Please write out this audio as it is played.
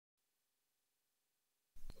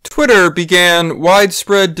Twitter began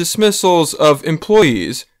widespread dismissals of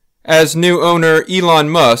employees as new owner Elon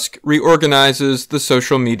Musk reorganizes the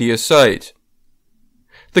social media site.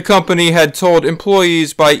 The company had told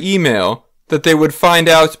employees by email that they would find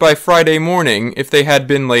out by Friday morning if they had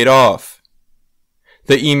been laid off.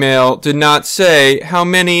 The email did not say how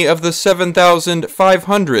many of the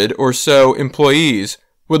 7,500 or so employees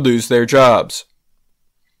would lose their jobs.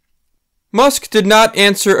 Musk did not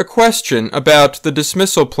answer a question about the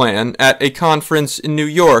dismissal plan at a conference in New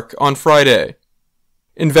York on Friday.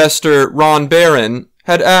 Investor Ron Barron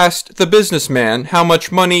had asked the businessman how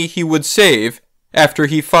much money he would save after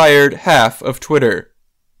he fired half of Twitter.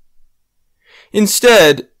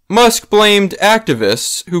 Instead, Musk blamed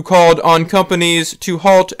activists who called on companies to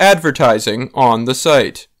halt advertising on the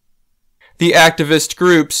site. The activist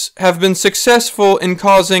groups have been successful in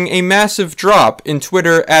causing a massive drop in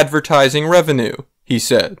Twitter advertising revenue, he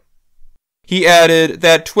said. He added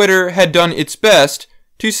that Twitter had done its best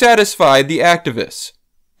to satisfy the activists,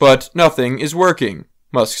 but nothing is working,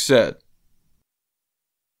 Musk said.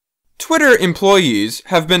 Twitter employees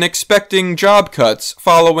have been expecting job cuts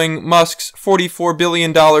following Musk's $44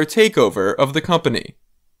 billion takeover of the company.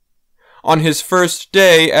 On his first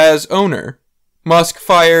day as owner, Musk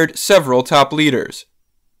fired several top leaders.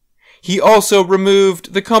 He also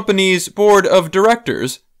removed the company's board of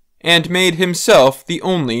directors and made himself the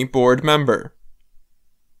only board member.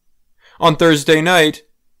 On Thursday night,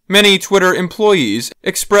 many Twitter employees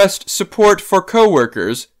expressed support for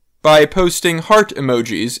coworkers by posting heart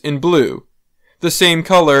emojis in blue, the same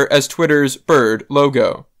color as Twitter's bird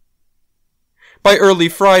logo. By early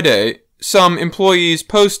Friday, some employees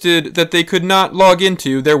posted that they could not log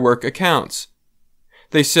into their work accounts.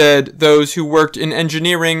 They said those who worked in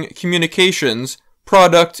engineering, communications,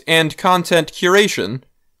 product, and content curation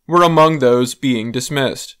were among those being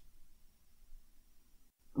dismissed.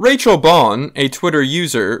 Rachel Bond, a Twitter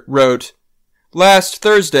user, wrote, "Last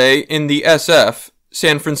Thursday in the SF,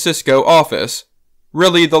 San Francisco office,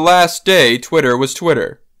 really the last day Twitter was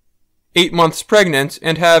Twitter. 8 months pregnant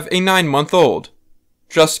and have a 9-month-old.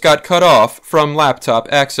 Just got cut off from laptop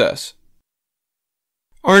access."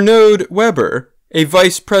 Arnaud Weber, a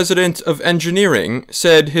vice president of engineering,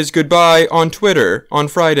 said his goodbye on Twitter on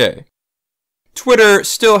Friday. "Twitter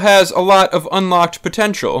still has a lot of unlocked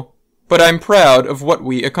potential, but I'm proud of what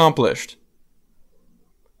we accomplished."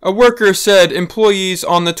 A worker said employees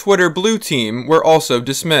on the Twitter Blue team were also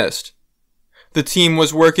dismissed. The team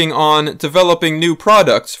was working on developing new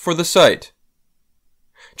products for the site.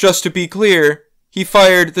 "Just to be clear, he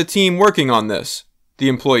fired the team working on this," the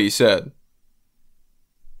employee said.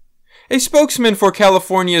 A spokesman for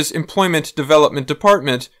California's Employment Development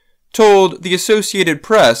Department told the Associated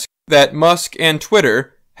Press that Musk and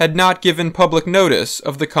Twitter had not given public notice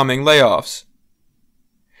of the coming layoffs.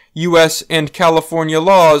 U.S. and California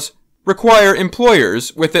laws require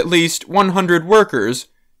employers with at least 100 workers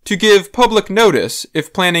to give public notice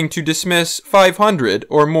if planning to dismiss 500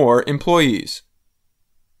 or more employees.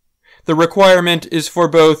 The requirement is for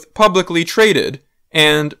both publicly traded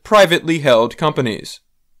and privately held companies.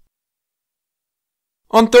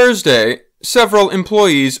 On Thursday, several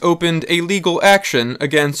employees opened a legal action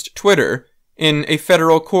against Twitter in a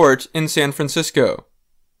federal court in San Francisco.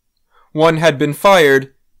 One had been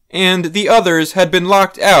fired, and the others had been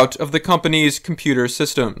locked out of the company's computer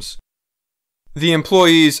systems. The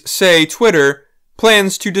employees say Twitter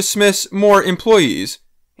plans to dismiss more employees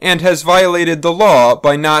and has violated the law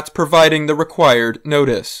by not providing the required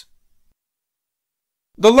notice.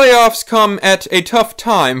 The layoffs come at a tough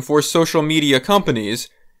time for social media companies,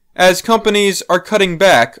 as companies are cutting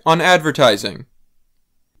back on advertising.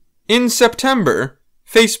 In September,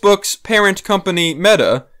 Facebook's parent company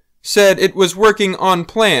Meta said it was working on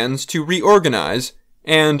plans to reorganize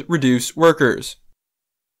and reduce workers.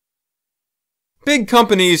 Big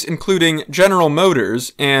companies including General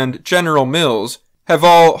Motors and General Mills have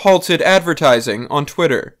all halted advertising on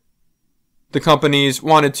Twitter. The companies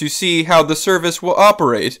wanted to see how the service will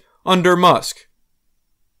operate under Musk.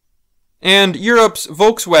 And Europe's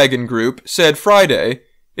Volkswagen Group said Friday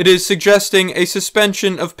it is suggesting a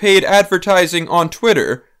suspension of paid advertising on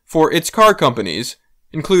Twitter for its car companies,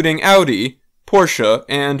 including Audi, Porsche,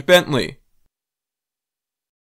 and Bentley.